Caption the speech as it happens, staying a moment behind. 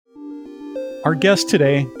Our guest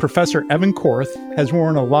today, Professor Evan Korth, has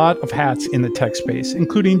worn a lot of hats in the tech space,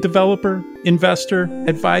 including developer, investor,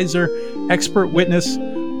 advisor, expert witness,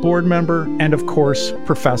 board member, and of course,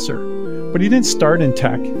 professor. But he didn't start in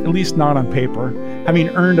tech, at least not on paper, having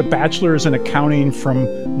earned a bachelor's in accounting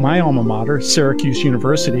from my alma mater, Syracuse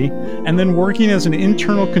University, and then working as an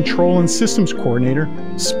internal control and systems coordinator,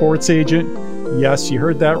 sports agent, yes, you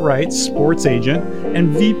heard that right, sports agent, and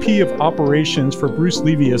VP of operations for Bruce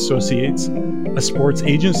Levy Associates, a sports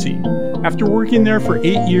agency. After working there for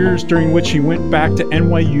 8 years, during which he went back to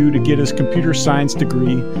NYU to get his computer science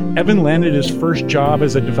degree, Evan landed his first job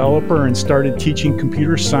as a developer and started teaching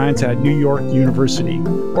computer science at New York University,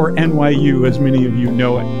 or NYU as many of you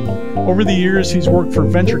know it. Over the years, he's worked for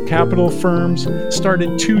venture capital firms,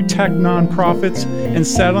 started 2 tech nonprofits, and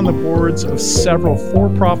sat on the boards of several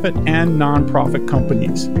for-profit and nonprofit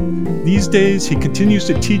companies. These days, he continues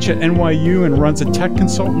to teach at NYU and runs a tech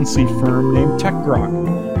consultancy firm named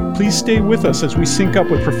TechGrok. Please stay with us as we sync up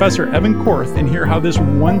with Professor Evan Korth and hear how this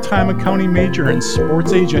one-time accounting major and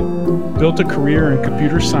sports agent built a career in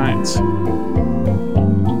computer science.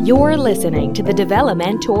 You're listening to the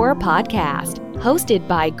Develomentor podcast, hosted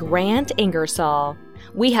by Grant Ingersoll.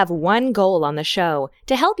 We have one goal on the show,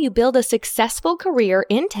 to help you build a successful career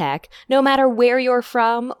in tech, no matter where you're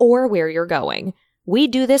from or where you're going. We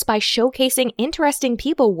do this by showcasing interesting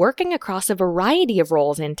people working across a variety of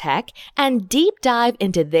roles in tech and deep dive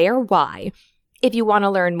into their why. If you want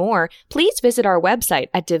to learn more, please visit our website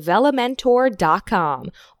at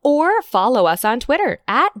develomentor.com or follow us on Twitter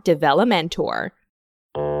at Develomentor.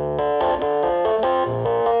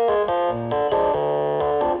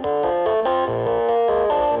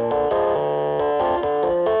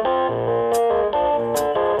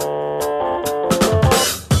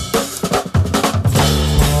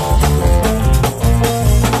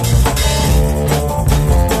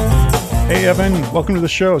 Hey, Evan, welcome to the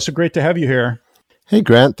show. So great to have you here. Hey,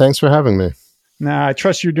 Grant. Thanks for having me. Now, I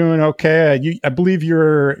trust you're doing okay. I believe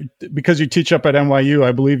because you teach up at NYU,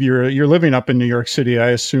 I believe you're living up in New York City, I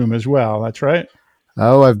assume, as well. That's right?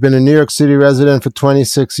 Oh, I've been a New York City resident for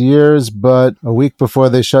 26 years, but a week before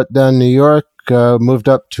they shut down New York, moved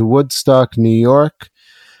up to Woodstock, New York,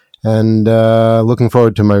 and looking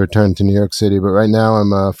forward to my return to New York City. But right now,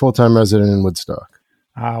 I'm a full-time resident in Woodstock.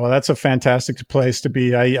 Well, that's a fantastic place to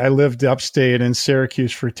be. I lived upstate in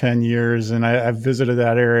Syracuse for 10 years, and I've visited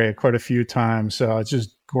that area quite a few times. So it's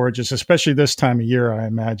just gorgeous, especially this time of year, I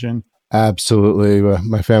imagine. Absolutely.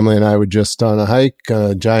 My family and I were just on a hike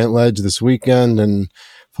on a giant ledge this weekend, and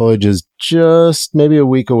foliage is just maybe a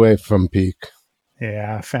week away from peak.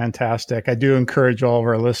 Yeah, fantastic. I do encourage all of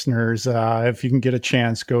our listeners, if you can get a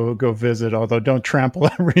chance, go visit, although don't trample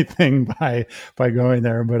everything by going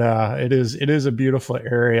there. But it is a beautiful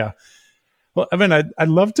area. Well, Evan, I'd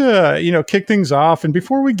love to, kick things off. And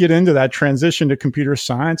before we get into that transition to computer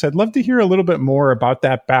science, I'd love to hear a little bit more about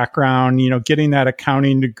that background, getting that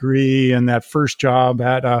accounting degree and that first job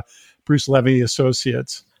at Bruce Levy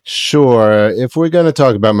Associates. Sure. If we're going to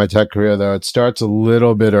talk about my tech career, though, it starts a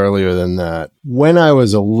little bit earlier than that. When I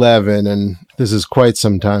was 11, and this is quite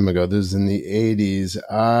some time ago, this is in the 80s,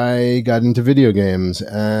 I got into video games.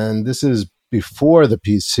 And this is before the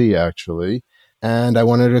PC, actually. And I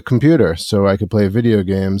wanted a computer so I could play video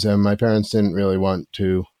games. And my parents didn't really want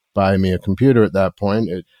to buy me a computer at that point.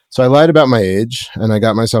 So I lied about my age, and I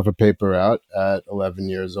got myself a paper route at 11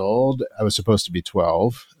 years old. I was supposed to be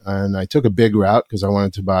 12, and I took a big route because I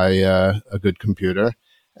wanted to buy a good computer.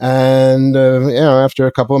 And, after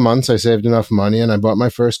a couple of months, I saved enough money, and I bought my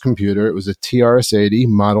first computer. It was a TRS-80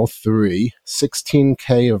 Model 3,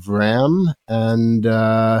 16K of RAM, and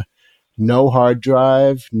no hard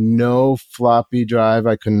drive, no floppy drive.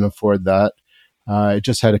 I couldn't afford that. It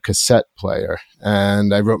just had a cassette player,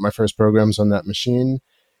 and I wrote my first programs on that machine,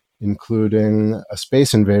 including a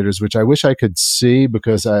Space Invaders, which I wish I could see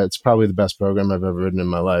because it's probably the best program I've ever written in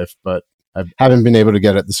my life, but I haven't been able to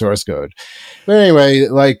get at the source code. But anyway,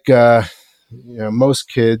 most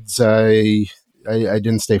kids, I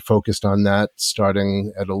didn't stay focused on that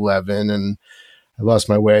starting at 11, and I lost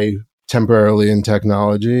my way temporarily in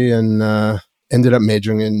technology and ended up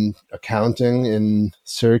majoring in accounting in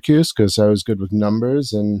Syracuse because I was good with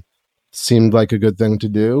numbers and seemed like a good thing to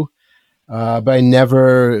do. But I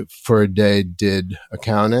never for a day did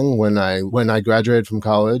accounting. When I graduated from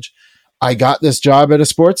college, I got this job at a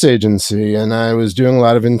sports agency, and I was doing a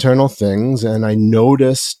lot of internal things. And I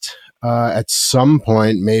noticed at some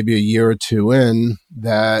point, maybe a year or two in,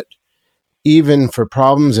 that even for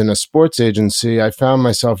problems in a sports agency, I found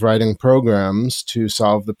myself writing programs to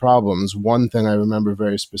solve the problems. One thing I remember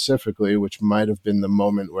very specifically, which might have been the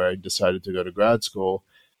moment where I decided to go to grad school,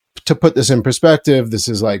 to put this in perspective, this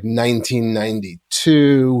is like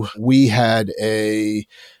 1992. We had a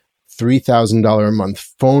 $3,000 a month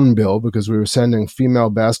phone bill because we were sending female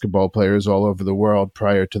basketball players all over the world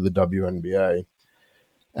prior to the WNBA.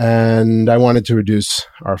 And I wanted to reduce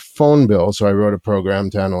our phone bill, so I wrote a program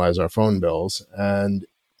to analyze our phone bills. And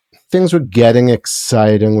things were getting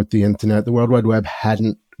exciting with the internet. The World Wide Web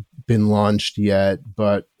hadn't been launched yet,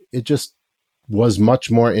 but it just was much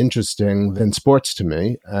more interesting than sports to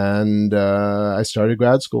me. And I started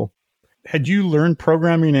grad school. Had you learned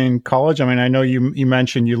programming in college? I mean, I know you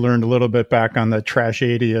mentioned you learned a little bit back on the Trash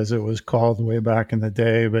 80, as it was called way back in the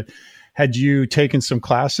day, but had you taken some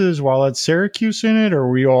classes while at Syracuse in it, or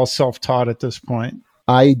were you all self-taught at this point?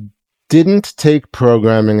 I didn't take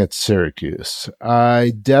programming at Syracuse.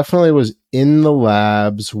 I definitely was in the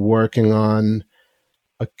labs working on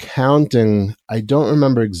accounting. I don't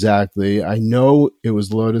remember exactly. I know it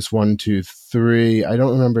was Lotus 1, 2, 3. I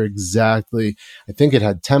don't remember exactly. I think it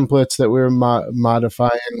had templates that we were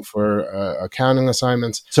modifying for accounting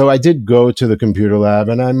assignments. So I did go to the computer lab,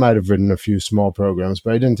 and I might have written a few small programs,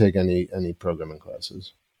 but I didn't take any programming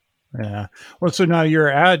classes. Yeah. Well, so now you're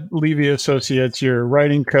at Levy Associates, you're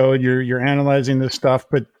writing code, you're analyzing this stuff,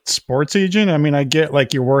 but sports agent, I mean, I get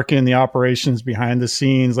like you're working in the operations behind the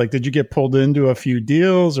scenes. Like, did you get pulled into a few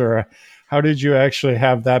deals, or how did you actually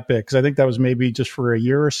have that bit? Because I think that was maybe just for a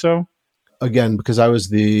year or so. Again, because I was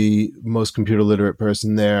the most computer literate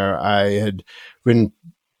person there, I had written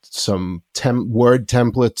some Word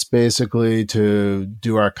templates basically to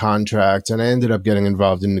do our contracts, and I ended up getting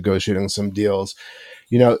involved in negotiating some deals.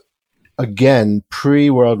 You know, again,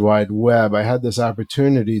 pre-World Wide Web, I had this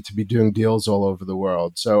opportunity to be doing deals all over the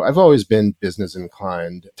world. So I've always been business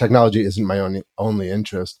inclined. Technology isn't my only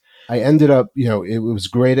interest. I ended up, it was a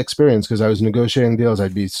great experience because I was negotiating deals.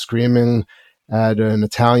 I'd be screaming at an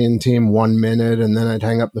Italian team 1 minute, and then I'd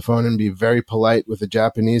hang up the phone and be very polite with a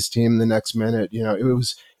Japanese team the next minute.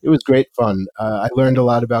 It was great fun. I learned a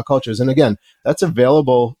lot about cultures. And again, that's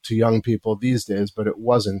available to young people these days, but it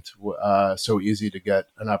wasn't so easy to get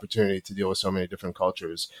an opportunity to deal with so many different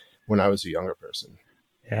cultures when I was a younger person.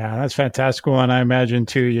 Yeah, that's fantastic. And I imagine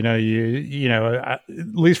too, at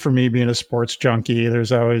least for me being a sports junkie,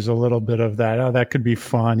 there's always a little bit of that. Oh, that could be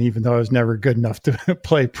fun, even though I was never good enough to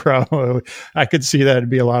play pro. I could see that it'd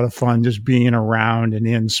be a lot of fun just being around and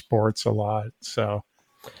in sports a lot. So,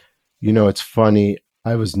 it's funny.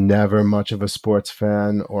 I was never much of a sports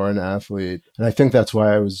fan or an athlete. And I think that's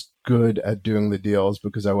why I was good at doing the deals,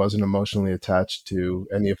 because I wasn't emotionally attached to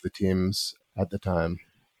any of the teams at the time.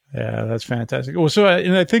 Yeah, that's fantastic. Well, so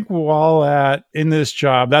and I think while in this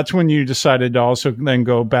job, that's when you decided to also then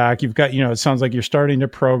go back. You've got, it sounds like you're starting to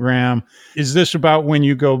program. Is this about when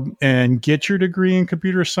you go and get your degree in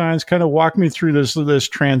computer science? Kind of walk me through this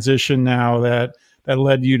transition now that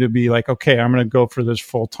led you to be like, okay, I'm going to go for this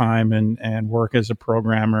full time and work as a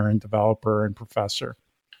programmer and developer and professor.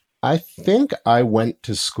 I think I went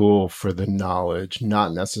to school for the knowledge,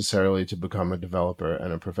 not necessarily to become a developer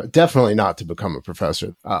and a professor. Definitely not to become a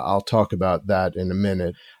professor. I'll talk about that in a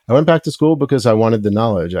minute. I went back to school because I wanted the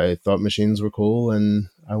knowledge. I thought machines were cool, and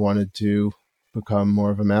I wanted to become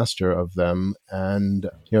more of a master of them. And,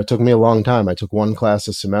 it took me a long time. I took one class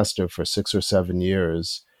a semester for 6 or 7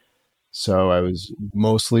 years. So I was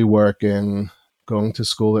mostly working, going to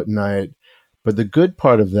school at night. But the good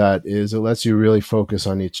part of that is it lets you really focus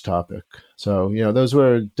on each topic. So, those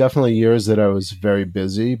were definitely years that I was very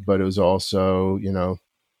busy, but it was also,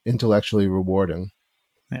 intellectually rewarding.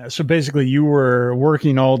 Yeah. So basically you were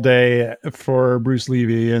working all day for Bruce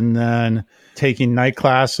Levy and then taking night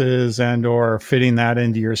classes and or fitting that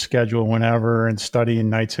into your schedule whenever and studying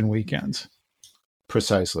nights and weekends.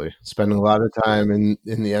 Precisely. Spending a lot of time in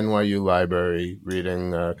the NYU library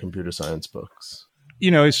reading computer science books.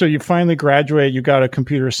 So you finally graduate, you got a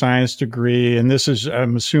computer science degree, and this is,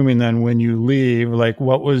 I'm assuming then when you leave, like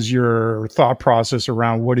what was your thought process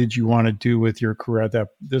around what did you want to do with your career at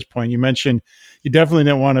this point? You mentioned you definitely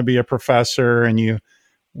didn't want to be a professor and you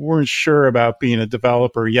weren't sure about being a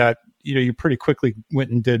developer yet. You pretty quickly went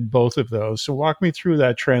and did both of those. So walk me through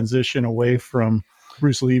that transition away from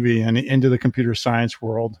Bruce Levy and into the computer science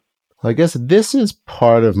world. I guess this is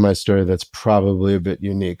part of my story that's probably a bit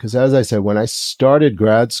unique because, as I said, when I started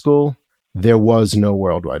grad school, there was no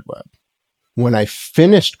World Wide Web. When I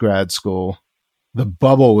finished grad school, the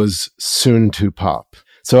bubble was soon to pop.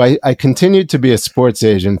 So I continued to be a sports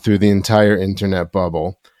agent through the entire internet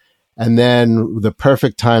bubble. And then the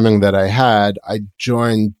perfect timing that I had, I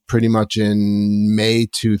joined pretty much in May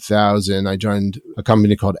 2000. I joined a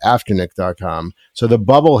company called Afternic.com. So the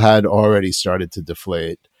bubble had already started to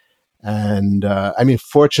deflate. And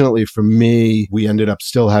fortunately for me, we ended up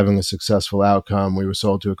still having a successful outcome. We were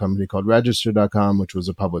sold to a company called Register.com, which was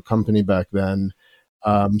a public company back then.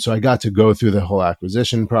 So I got to go through the whole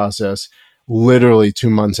acquisition process literally 2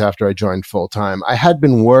 months after I joined full time. I had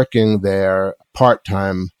been working there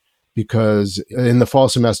part-time because in the fall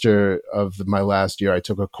semester of my last year, I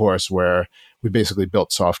took a course where we basically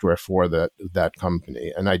built software for that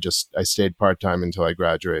company. And I stayed part-time until I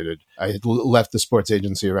graduated. I had left the sports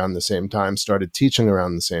agency around the same time, started teaching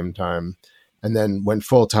around the same time, and then went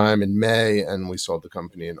full-time in May, and we sold the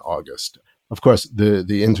company in August. Of course,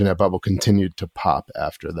 the internet bubble continued to pop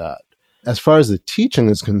after that. As far as the teaching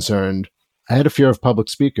is concerned, I had a fear of public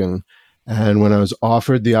speaking. And when I was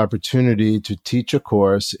offered the opportunity to teach a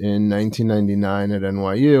course in 1999 at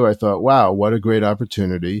NYU, I thought, wow, what a great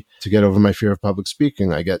opportunity to get over my fear of public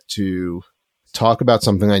speaking. I get to talk about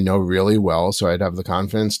something I know really well, so I'd have the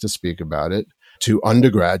confidence to speak about it, to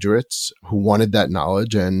undergraduates who wanted that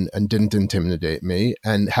knowledge and didn't intimidate me,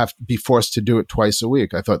 and have to be forced to do it twice a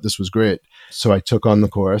week. I thought this was great. So I took on the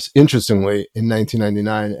course. Interestingly, in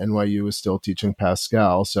 1999, NYU was still teaching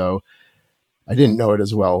Pascal, so I didn't know it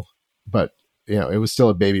as well. But, it was still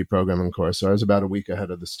a baby programming course. So I was about a week ahead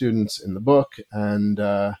of the students in the book. And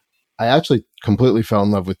I actually completely fell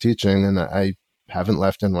in love with teaching, and I haven't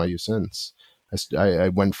left NYU since. I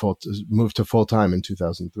moved to full time in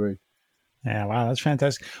 2003. Yeah, wow, that's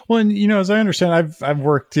fantastic. Well, and as I understand, I've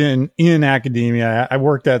worked in academia. I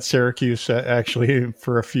worked at Syracuse actually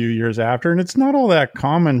for a few years after, and it's not all that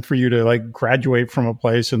common for you to graduate from a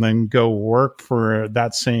place and then go work for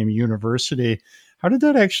that same university. How did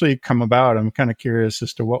that actually come about? I'm kind of curious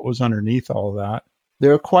as to what was underneath all of that.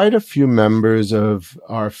 There are quite a few members of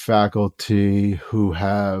our faculty who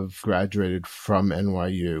have graduated from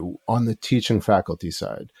NYU on the teaching faculty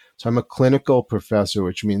side. So I'm a clinical professor,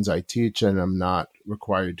 which means I teach and I'm not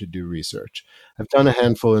required to do research. I've done a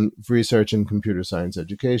handful of research in computer science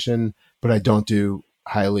education, but I don't do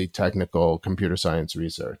highly technical computer science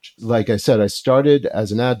research. Like I said, I started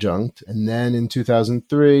as an adjunct, and then in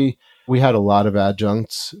 2003, we had a lot of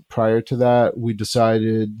adjuncts prior to that. We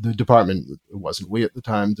decided, the department, it wasn't we at the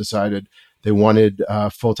time, decided they wanted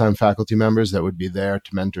full-time faculty members that would be there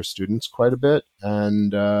to mentor students quite a bit.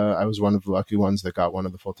 And I was one of the lucky ones that got one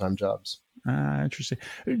of the full-time jobs. Interesting.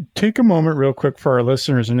 Take a moment real quick for our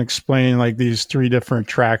listeners and explain these three different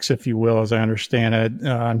tracks, if you will, as I understand it.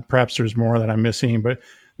 And perhaps there's more that I'm missing, but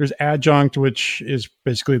there's adjunct, which is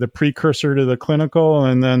basically the precursor to the clinical.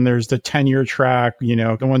 And then there's the tenure track,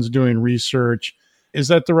 the ones doing research. Is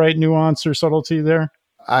that the right nuance or subtlety there?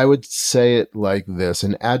 I would say it like this.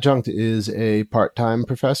 An adjunct is a part-time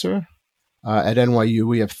professor. At NYU,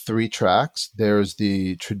 we have three tracks. There's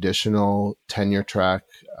the traditional tenure track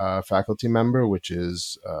faculty member, which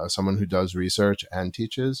is someone who does research and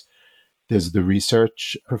teaches. There's the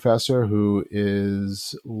research professor, who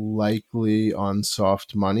is likely on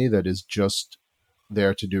soft money, that is just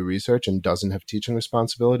there to do research and doesn't have teaching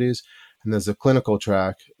responsibilities. And there's the clinical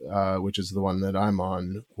track, which is the one that I'm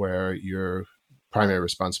on, where your primary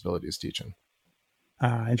responsibility is teaching.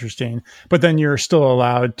 Interesting. But then you're still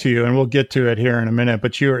allowed to, and we'll get to it here in a minute,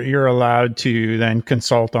 but you're allowed to then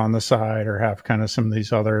consult on the side or have kind of some of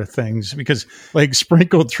these other things, because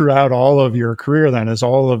sprinkled throughout all of your career then is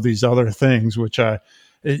all of these other things, which,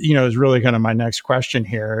 is really kind of my next question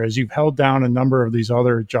here, is you've held down a number of these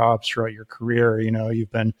other jobs throughout your career.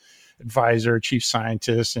 You've been advisor, chief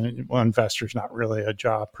scientist, and investor is not really a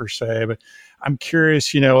job per se, but I'm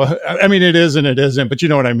curious, it is and it isn't, but you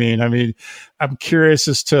know what I mean? I'm curious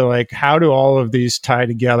as to how do all of these tie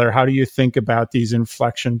together? How do you think about these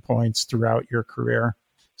inflection points throughout your career?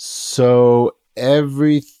 So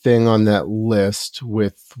everything on that list,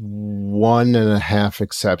 with 1.5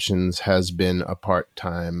 exceptions, has been a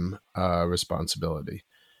part-time responsibility.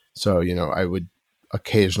 So, I would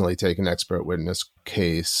occasionally take an expert witness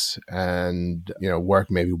case and, work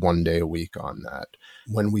maybe 1 day a week on that.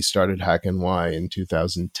 When we started HackNY in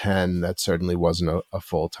 2010, that certainly wasn't a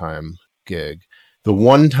full-time gig. The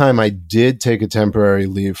one time I did take a temporary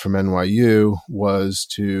leave from NYU was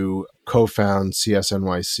to co-found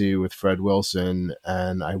CSNYC with Fred Wilson,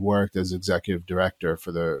 and I worked as executive director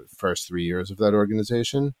for the first 3 years of that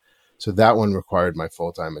organization. So that one required my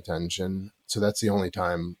full-time attention. So that's the only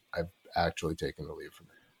time I've actually taken a leave from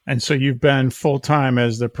it. And so you've been full-time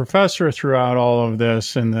as the professor throughout all of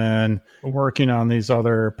this, and then working on these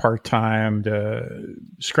other part-time to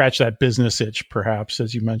scratch that business itch, perhaps,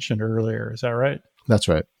 as you mentioned earlier. Is that right? That's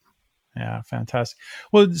right. Yeah, fantastic.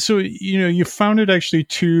 Well, so, you founded actually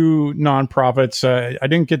 2 nonprofits. I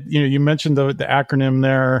didn't get, you mentioned the acronym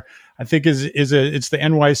there. I think it's the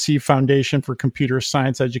NYC Foundation for Computer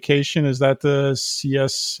Science Education. Is that the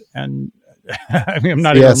CSN? I mean, I'm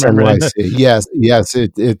not even remembering that. Yes.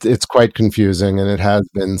 It's quite confusing, and it has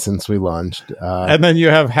been since we launched. And then you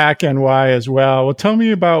have Hack NY as well. Well, tell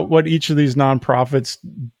me about what each of these nonprofits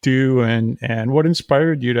do, and what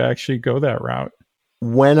inspired you to actually go that route.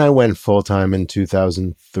 When I went full-time in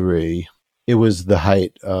 2003, it was the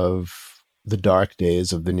height of the dark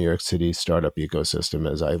days of the New York City startup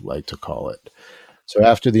ecosystem, as I like to call it. So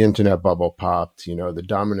after the internet bubble popped, the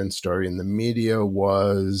dominant story in the media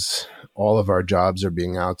was all of our jobs are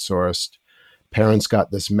being outsourced. Parents got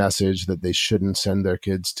this message that they shouldn't send their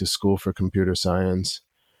kids to school for computer science.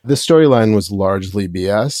 The storyline was largely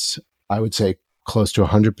BS. I would say close to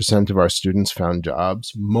 100% of our students found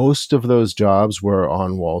jobs. Most of those jobs were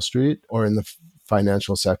on Wall Street or in the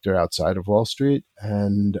financial sector outside of Wall Street.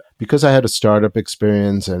 And because I had a startup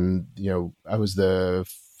experience and, I was the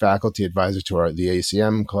faculty advisor to the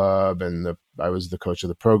ACM club and I was the coach of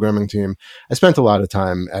the programming team, I spent a lot of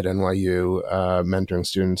time at NYU mentoring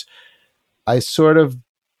students. I sort of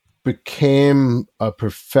became a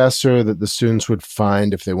professor that the students would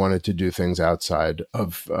find if they wanted to do things outside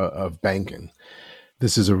of banking.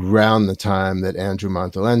 This is around the time that Andrew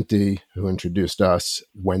Montalenti, who introduced us,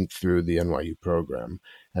 went through the NYU program.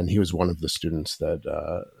 And he was one of the students that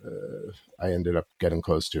I ended up getting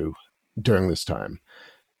close to during this time.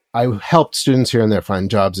 I helped students here and there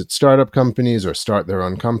find jobs at startup companies or start their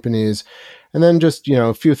own companies. And then just,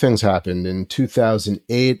 a few things happened. In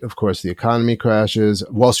 2008, of course, the economy crashes.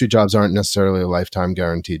 Wall Street jobs aren't necessarily a lifetime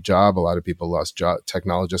guaranteed job. A lot of people lost jobs.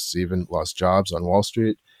 Technologists even lost jobs on Wall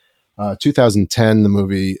Street. 2010, the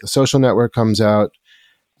movie Social Network comes out,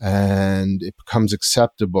 and it becomes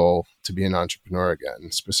acceptable to be an entrepreneur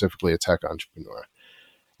again, specifically a tech entrepreneur.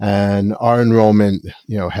 And our enrollment,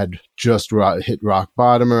 had just hit rock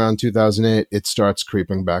bottom around 2008. It starts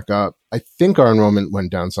creeping back up. I think our enrollment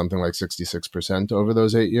went down something like 66% over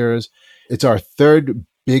those 8 years. It's our third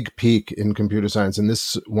big peak in computer science, and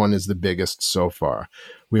this one is the biggest so far.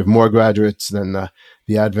 We have more graduates than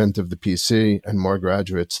the advent of the PC and more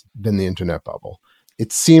graduates than the internet bubble.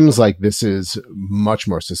 It seems like this is much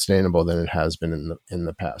more sustainable than it has been in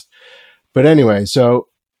the past. But anyway, so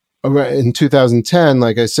in 2010,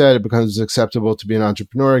 like I said, it becomes acceptable to be an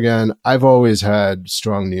entrepreneur again. I've always had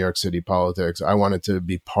strong New York City politics. I wanted to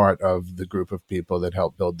be part of the group of people that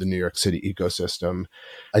helped build the New York City ecosystem.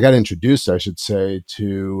 I got introduced, I should say,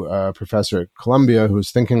 to a professor at Columbia who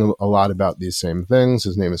was thinking a lot about these same things.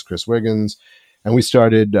 His name is Chris Wiggins. And we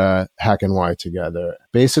started Hack NY together.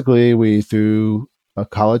 Basically, we threw a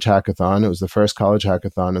college hackathon. It was the first college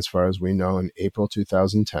hackathon, as far as we know, in April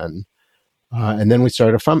 2010. And then we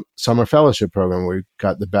started a summer fellowship program where we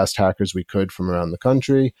got the best hackers we could from around the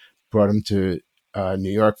country, brought them to New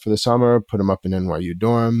York for the summer, put them up in NYU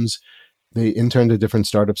dorms. They interned at different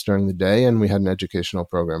startups during the day, and we had an educational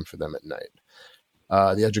program for them at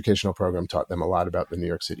night. The educational program taught them a lot about the New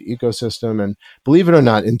York City ecosystem. And believe it or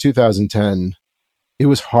not, in 2010, it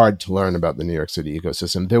was hard to learn about the New York City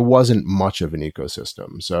ecosystem. There wasn't much of an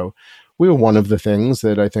ecosystem. So we were one of the things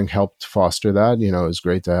that I think helped foster that. It was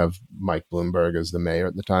great to have Mike Bloomberg as the mayor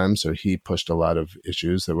at the time. So he pushed a lot of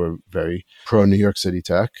issues that were very pro New York City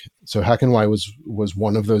tech. So Hack NY was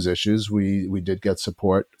one of those issues. We did get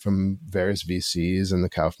support from various VCs and the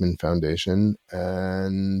Kaufman Foundation.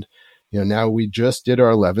 And, now we just did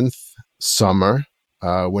our 11th summer.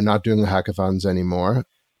 We're not doing the hackathons anymore,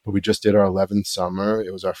 but we just did our 11th summer.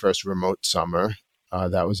 It was our first remote summer.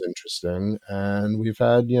 That was interesting. And we've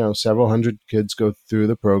had, several hundred kids go through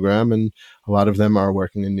the program, and a lot of them are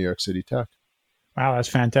working in New York City tech. Wow, that's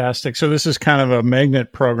fantastic. So this is kind of a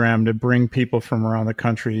magnet program to bring people from around the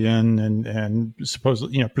country in and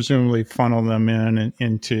supposedly, presumably funnel them in and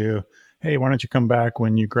into, hey, why don't you come back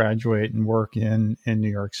when you graduate and work in New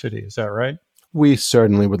York City? Is that right? We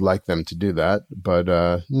certainly would like them to do that,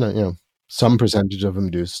 but some percentage of them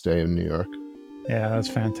do stay in New York. Yeah, that's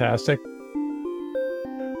fantastic.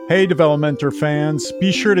 Hey, Develomentor fans,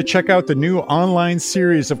 be sure to check out the new online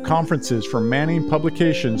series of conferences from Manning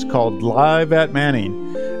Publications called Live at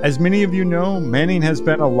Manning. As many of you know, Manning has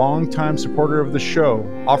been a longtime supporter of the show,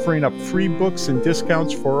 offering up free books and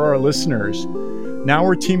discounts for our listeners. Now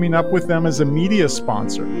we're teaming up with them as a media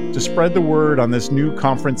sponsor to spread the word on this new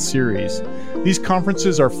conference series. These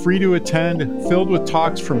conferences are free to attend, filled with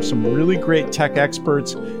talks from some really great tech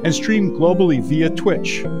experts, and streamed globally via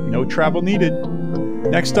Twitch. No travel needed.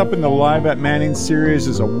 Next up in the Live at Manning series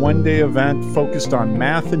is a one-day event focused on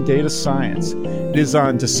math and data science. It is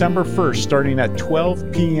on December 1st, starting at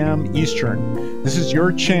 12 p.m. Eastern. This is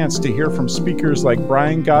your chance to hear from speakers like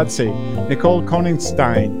Brian Godsey, Nicole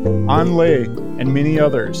Koningstein, An Lei, and many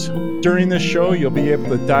others. During this show, you'll be able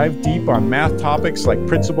to dive deep on math topics like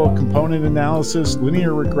principal component analysis,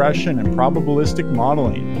 linear regression, and probabilistic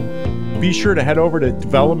modeling. Be sure to head over to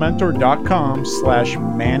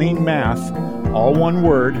developmentor.com/manningmath, all one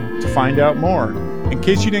word, to find out more. In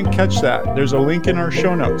case you didn't catch that, there's a link in our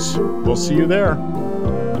show notes. We'll see you there.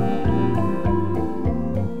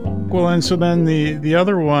 Well, and so then the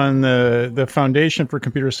other one, the Foundation for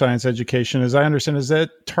Computer Science Education, as I understand, is that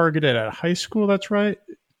targeted at high school? That's right?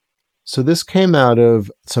 So this came out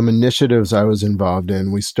of some initiatives I was involved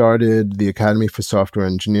in. We started the Academy for Software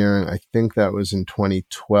Engineering. I think that was in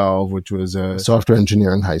 2012, which was a software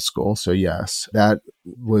engineering high school. So yes, that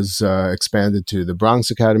was expanded to the Bronx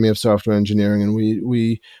Academy of Software Engineering. And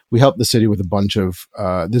we helped the city with a bunch of,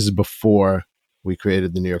 this is before we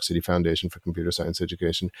created the New York City Foundation for Computer Science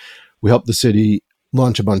Education. We helped the city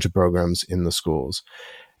launch a bunch of programs in the schools.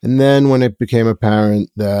 And then when it became apparent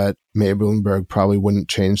that Mayor Bloomberg probably wouldn't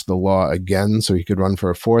change the law again so he could run for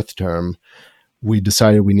a fourth term, we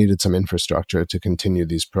decided we needed some infrastructure to continue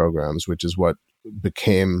these programs, which is what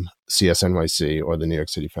became CSNYC, or the New York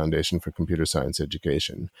City Foundation for Computer Science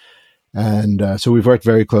Education. And so we've worked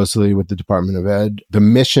very closely with the Department of Ed. The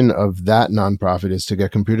mission of that nonprofit is to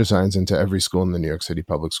get computer science into every school in the New York City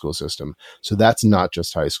public school system. So that's not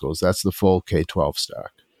just high schools, that's the full K-12 stack.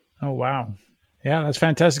 Oh, wow. Yeah, that's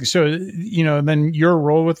fantastic. So, then your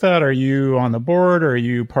role with that, are you on the board? Or are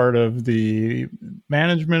you part of the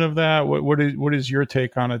management of that? What is your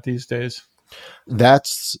take on it these days?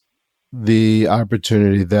 That's the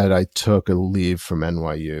opportunity that I took a leave from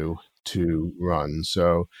NYU to run.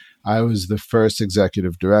 So I was the first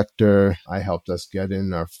executive director. I helped us get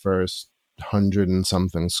in our first 100 and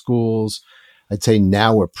something schools. I'd say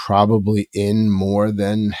now we're probably in more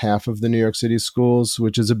than half of the New York City schools,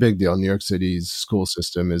 which is a big deal. New York City's school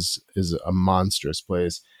system is a monstrous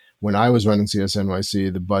place. When I was running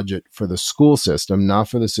CSNYC, the budget for the school system, not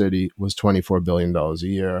for the city, was $24 billion a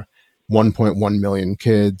year, 1.1 million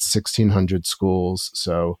kids, 1,600 schools.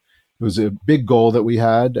 So it was a big goal that we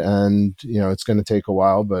had, and it's going to take a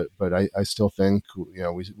while, but I still think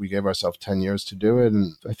we gave ourselves 10 years to do it,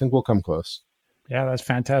 and I think we'll come close. Yeah, that's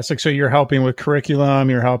fantastic. So you're helping with curriculum,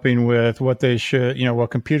 you're helping with what they should,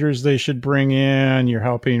 what computers they should bring in, you're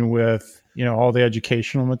helping with, all the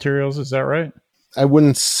educational materials. Is that right? I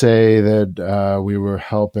wouldn't say that we were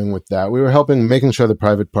helping with that. We were helping making sure the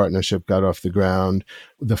private partnership got off the ground.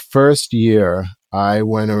 The first year, I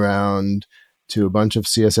went around to a bunch of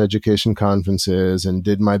CS education conferences and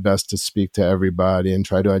did my best to speak to everybody and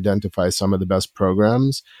try to identify some of the best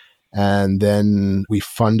programs. And then we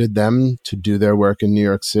funded them to do their work in New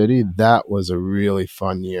York City. That was a really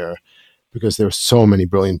fun year because there were so many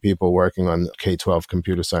brilliant people working on K-12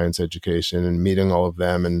 computer science education, and meeting all of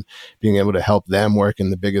them and being able to help them work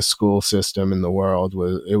in the biggest school system in the world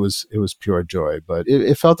was pure joy. But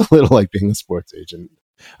it felt a little like being a sports agent.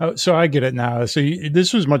 Oh, so I get it now. So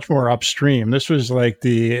this was much more upstream. This was like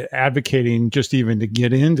the advocating just even to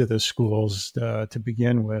get into the schools to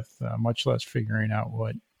begin with, much less figuring out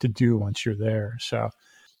what to do once you're there. So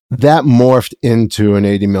that morphed into an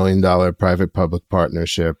 $80 million private-public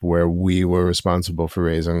partnership where we were responsible for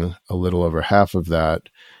raising a little over half of that,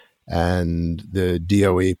 and the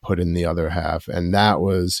DOE put in the other half. And that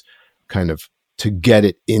was kind of to get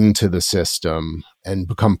it into the system and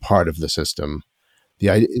become part of the system.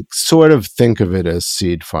 Sort of think of it as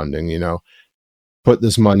seed funding, put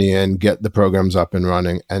this money in, get the programs up and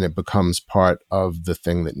running, and it becomes part of the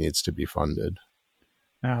thing that needs to be funded.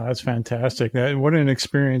 Oh, that's fantastic. What an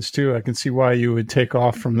experience too. I can see why you would take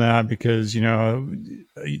off from that, because,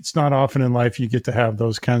 it's not often in life you get to have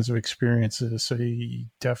those kinds of experiences. So you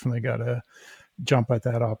definitely got to jump at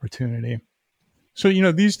that opportunity. So,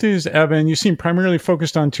 these days, Evan, you seem primarily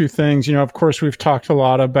focused on two things. Of course, we've talked a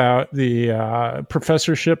lot about the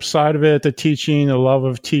professorship side of it, the teaching, the love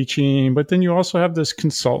of teaching, but then you also have this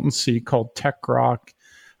consultancy called TechRock.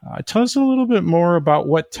 Tell us a little bit more about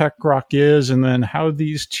what TechRock is and then how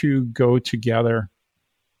these two go together.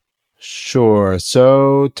 Sure.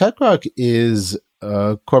 So TechRock is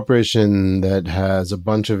a corporation that has a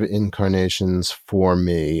bunch of incarnations for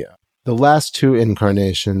me. The last two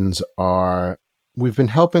incarnations are, we've been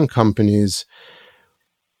helping companies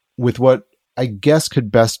with what I guess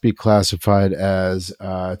could best be classified as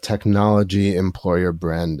technology employer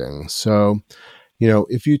branding. So,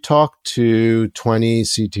 If you talk to 20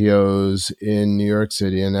 CTOs in New York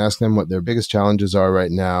City and ask them what their biggest challenges are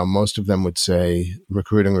right now, most of them would say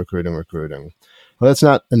recruiting, recruiting, recruiting. Well, that's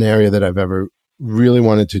not an area that I've ever really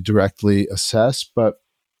wanted to directly assess, but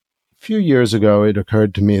a few years ago, it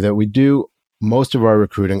occurred to me that we do most of our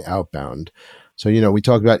recruiting outbound. So, we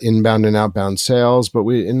talk about inbound and outbound sales, but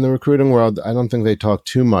in the recruiting world, I don't think they talk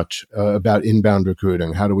too much about inbound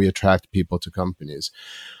recruiting. How do we attract people to companies?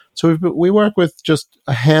 So we work with just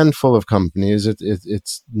a handful of companies.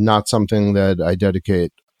 It's not something that I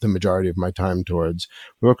dedicate the majority of my time towards.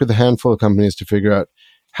 We work with a handful of companies to figure out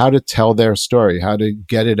how to tell their story, how to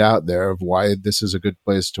get it out there of why this is a good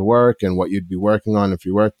place to work and what you'd be working on if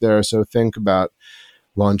you work there. So think about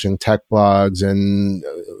launching tech blogs and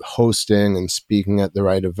hosting and speaking at the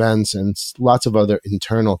right events and lots of other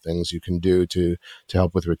internal things you can do to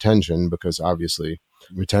help with retention, because obviously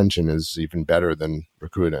retention is even better than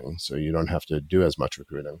recruiting. So you don't have to do as much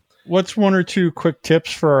recruiting. What's one or two quick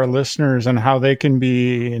tips for our listeners on how they can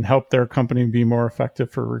be and help their company be more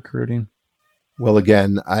effective for recruiting? Well,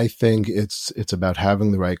 again, I think it's about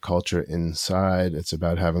having the right culture inside. It's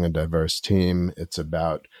about having a diverse team. It's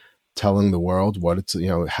about telling the world what it's,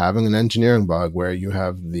 having an engineering blog where you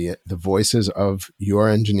have the voices of your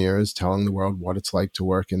engineers telling the world what it's like to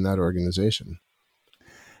work in that organization.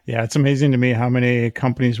 Yeah, it's amazing to me how many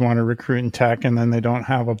companies want to recruit in tech and then they don't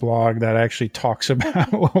have a blog that actually talks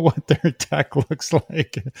about what their tech looks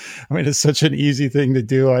like. I mean, it's such an easy thing to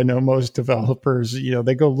do. I know most developers,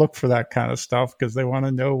 they go look for that kind of stuff because they want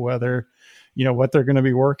to know whether, what they're going to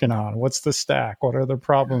be working on. What's the stack? What are the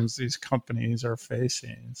problems these companies are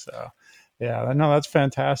facing? So, yeah, no, that's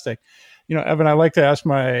fantastic. Evan, I like to ask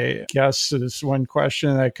my guests this one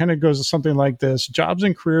question that kind of goes to something like this. Jobs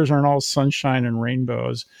and careers aren't all sunshine and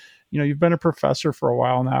rainbows. You've been a professor for a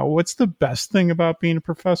while now. What's the best thing about being a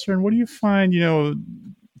professor? And what do you find,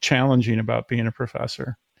 challenging about being a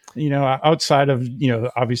professor? Outside of,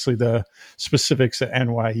 obviously the specifics at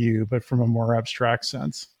NYU, but from a more abstract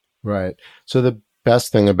sense. Right. So the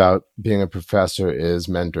best thing about being a professor is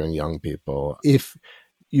mentoring young people. If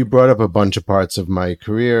you brought up a bunch of parts of my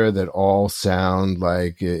career that all sound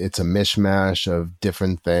like it's a mishmash of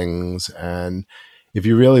different things. And if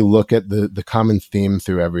you really look at the common theme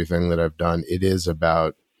through everything that I've done, it is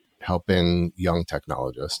about helping young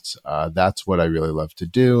technologists. That's what I really love to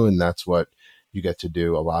do. And that's what you get to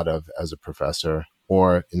do a lot of as a professor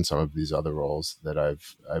or in some of these other roles that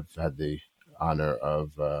I've had the honor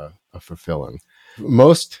of fulfilling.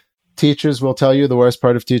 Most teachers will tell you the worst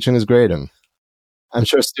part of teaching is grading. I'm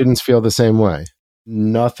sure students feel the same way.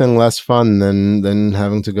 Nothing less fun than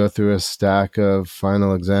having to go through a stack of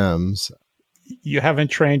final exams. You haven't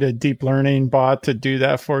trained a deep learning bot to do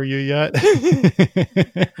that for you yet?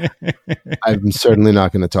 I'm certainly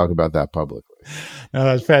not going to talk about that publicly. No,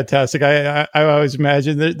 that's fantastic. I always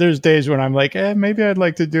imagine there's days when I'm like, maybe I'd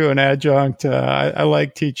like to do an adjunct. I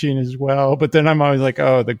like teaching as well. But then I'm always like,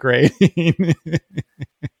 oh, the grading.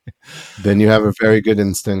 Then you have a very good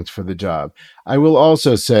instinct for the job. I will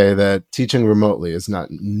also say that teaching remotely is not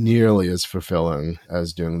nearly as fulfilling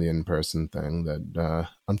as doing the in-person thing that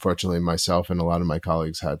unfortunately myself and a lot of my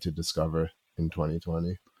colleagues had to discover in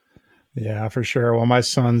 2020. Yeah, for sure. Well, my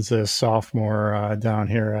son's a sophomore down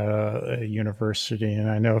here at a university,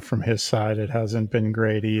 and I know from his side it hasn't been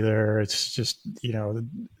great either. It's just,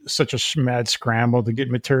 such a mad scramble to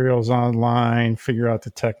get materials online, figure out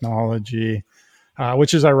the technology.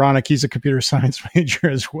 Which is ironic. He's a computer science major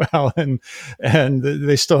as well, and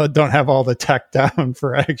they still don't have all the tech down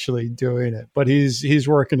for actually doing it. But he's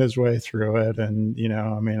working his way through it, and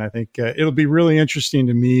I think it'll be really interesting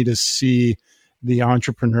to me to see the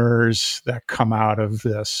entrepreneurs that come out of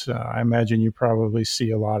this. I imagine you probably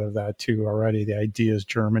see a lot of that too already. The ideas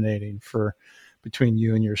germinating between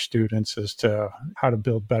you and your students as to how to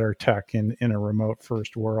build better tech in a remote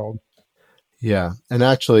first world. Yeah. And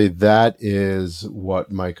actually, that is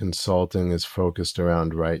what my consulting is focused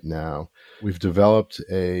around right now. We've developed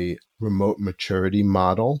a remote maturity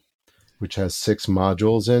model, which has 6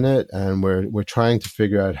 modules in it. And we're trying to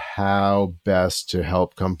figure out how best to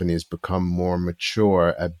help companies become more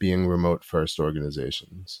mature at being remote first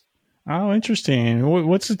organizations. Oh, interesting.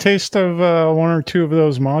 What's the taste of one or two of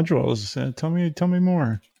those modules? Tell me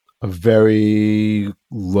more. A very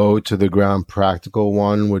low to the ground practical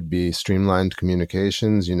one would be streamlined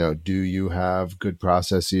communications. Do you have good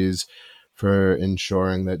processes for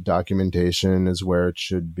ensuring that documentation is where it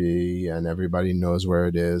should be and everybody knows where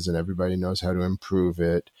it is and everybody knows how to improve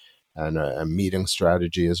it? and a meeting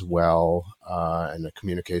strategy as well, and a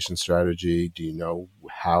communication strategy? Do you know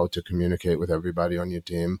how to communicate with everybody on your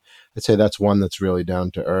team? I'd say that's one that's really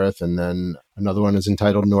down to earth. And then another one is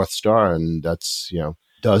entitled North Star. And that's,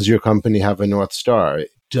 does your company have a North Star?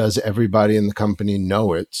 Does everybody in the company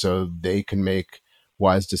know it so they can make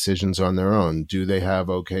wise decisions on their own? Do they have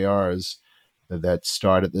OKRs that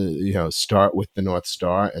start at start with the North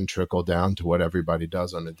Star and trickle down to what everybody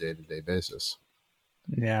does on a day-to-day basis?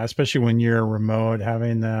 Yeah, especially when you're remote,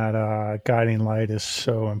 having that guiding light is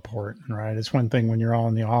so important, right? It's one thing when you're all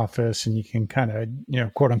in the office and you can kind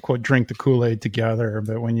of, quote unquote, drink the Kool-Aid together.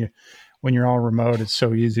 But when you're all remote, it's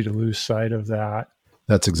so easy to lose sight of that.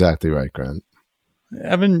 That's exactly right, Grant.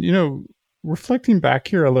 Evan, reflecting back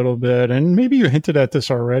here a little bit, and maybe you hinted at this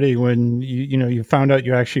already when you found out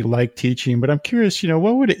you actually like teaching, but I'm curious,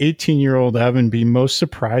 what would 18-year-old Evan be most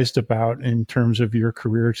surprised about in terms of your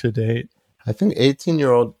career to date? I think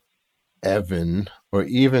 18-year-old Evan, or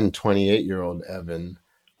even 28-year-old Evan,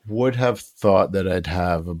 would have thought that I'd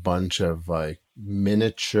have a bunch of like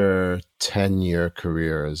miniature 10-year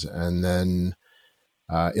careers. And then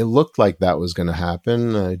it looked like that was going to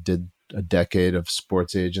happen. I did a decade of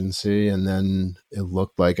sports agency, and then it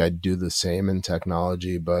looked like I'd do the same in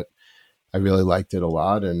technology, but I really liked it a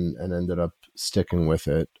lot and ended up sticking with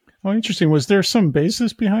it. Oh, interesting. Was there some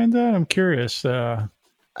basis behind that? I'm curious.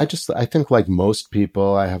 I think like most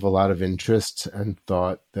people, I have a lot of interest and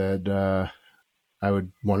thought that I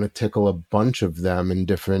would want to tickle a bunch of them in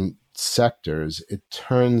different sectors. It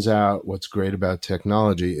turns out what's great about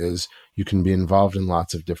technology is you can be involved in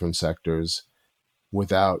lots of different sectors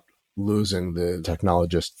without losing the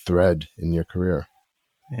technologist thread in your career.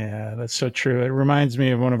 Yeah, that's so true. It reminds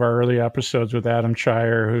me of one of our early episodes with Adam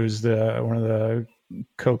Chire, who's one of the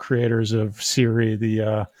co-creators of Siri,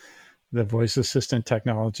 the voice assistant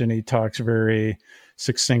technology, and he talks very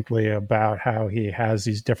succinctly about how he has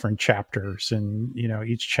these different chapters, and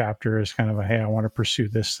each chapter is kind of a, hey, I want to pursue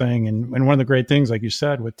this thing, and one of the great things, like you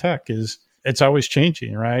said, with tech is it's always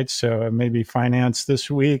changing, right? So it may be finance this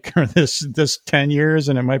week or this 10 years,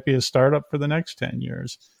 and it might be a startup for the next 10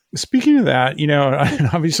 years. Speaking of that,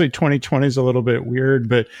 obviously 2020 is a little bit weird,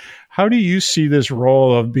 but how do you see this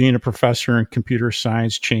role of being a professor in computer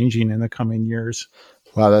science changing in the coming years?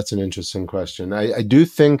 Wow, that's an interesting question. I do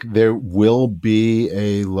think there will be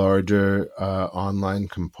a larger online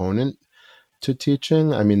component to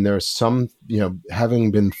teaching. I mean, there's some, having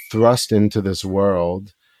been thrust into this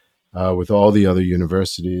world with all the other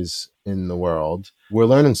universities in the world, we're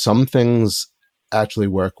learning some things actually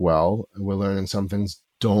work well. We're learning some things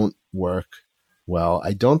don't work well.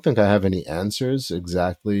 I don't think I have any answers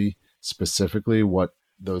exactly, specifically what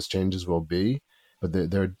those changes will be,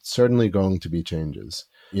 but they're certainly going to be changes.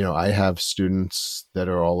 I have students that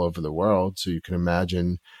are all over the world, so you can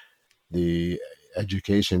imagine the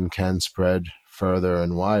education can spread further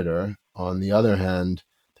and wider. On the other hand,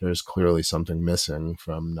 there's clearly something missing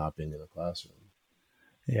from not being in a classroom.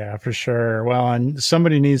 Yeah, for sure. Well, and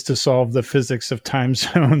somebody needs to solve the physics of time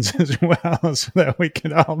zones as well so that we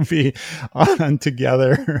can all be on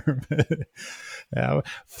together. Yeah.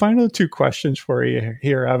 Final two questions for you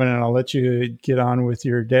here, Evan, and I'll let you get on with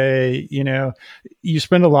your day. You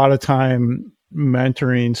spend a lot of time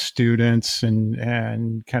mentoring students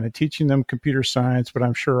and kind of teaching them computer science, but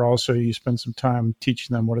I'm sure also you spend some time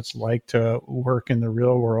teaching them what it's like to work in the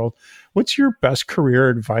real world. What's your best career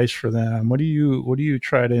advice for them? What do you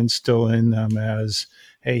try to instill in them as,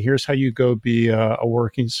 hey, here's how you go be a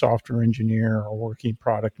working software engineer or working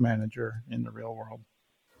product manager in the real world?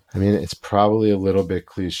 I mean, it's probably a little bit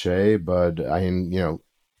cliche, but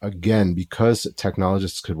again, because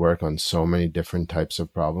technologists could work on so many different types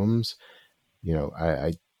of problems,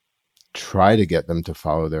 I try to get them to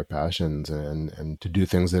follow their passions and to do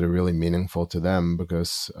things that are really meaningful to them,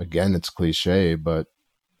 because again, it's cliche, but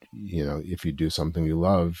if you do something you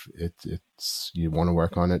love, it's you want to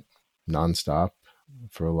work on it nonstop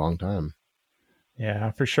for a long time.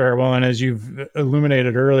 Yeah, for sure. Well, and as you've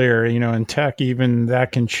illuminated earlier, in tech, even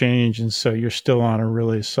that can change. And so you're still on a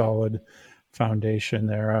really solid foundation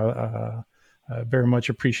there. I very much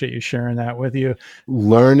appreciate you sharing that with you.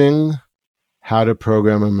 Learning how to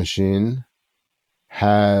program a machine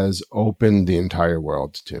has opened the entire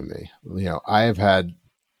world to me.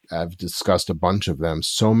 I've discussed a bunch of them,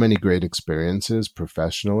 so many great experiences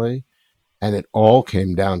professionally, and it all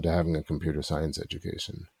came down to having a computer science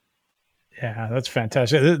education. Yeah, that's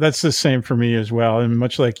fantastic. That's the same for me as well. And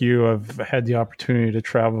much like you, I've had the opportunity to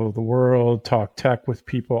travel the world, talk tech with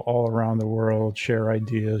people all around the world, share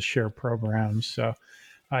ideas, share programs. So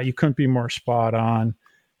you couldn't be more spot on.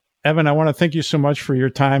 Evan, I want to thank you so much for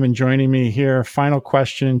your time and joining me here. Final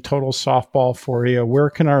question, total softball for you.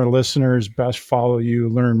 Where can our listeners best follow you,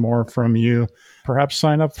 learn more from you, perhaps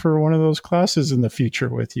sign up for one of those classes in the future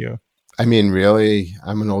with you? I mean, really,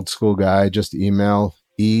 I'm an old school guy. Just email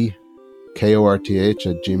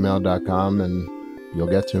ekorth@gmail.com and you'll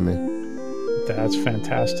get to me. That's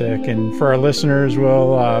fantastic. And for our listeners,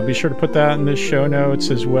 we'll be sure to put that in the show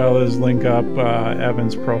notes as well as link up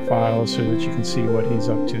Evan's profile so that you can see what he's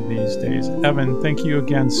up to these days. Evan, thank you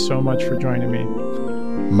again so much for joining me.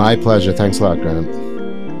 My pleasure. Thanks a lot, Grant.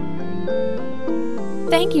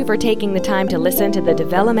 Thank you for taking the time to listen to the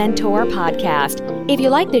Develomentor podcast. If you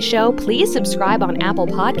like the show, please subscribe on Apple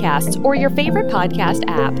Podcasts or your favorite podcast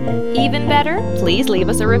app. Even better, please leave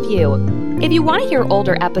us a review. If you want to hear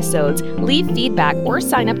older episodes, leave feedback, or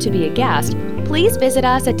sign up to be a guest, please visit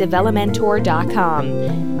us at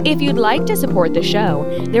develomentor.com. If you'd like to support the show,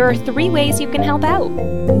 there are 3 ways you can help out.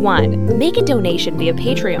 1. Make a donation via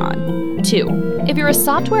Patreon. 2. If you're a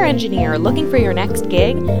software engineer looking for your next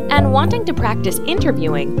gig and wanting to practice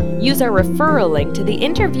interviewing, use our referral link to the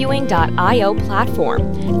interviewing.io platform.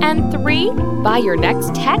 And 3. Buy your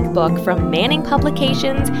next tech book from Manning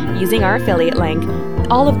Publications using our affiliate link.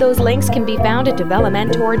 All of those links can be found at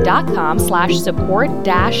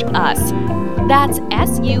develomentor.com/support-us. That's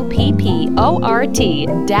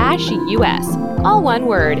SUPPORT-US, all one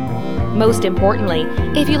word. Most importantly,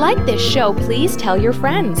 if you like this show, please tell your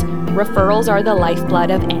friends. Referrals are the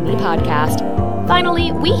lifeblood of any podcast.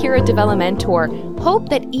 Finally, we here at Develomentor hope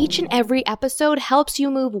that each and every episode helps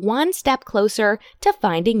you move one step closer to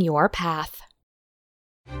finding your path.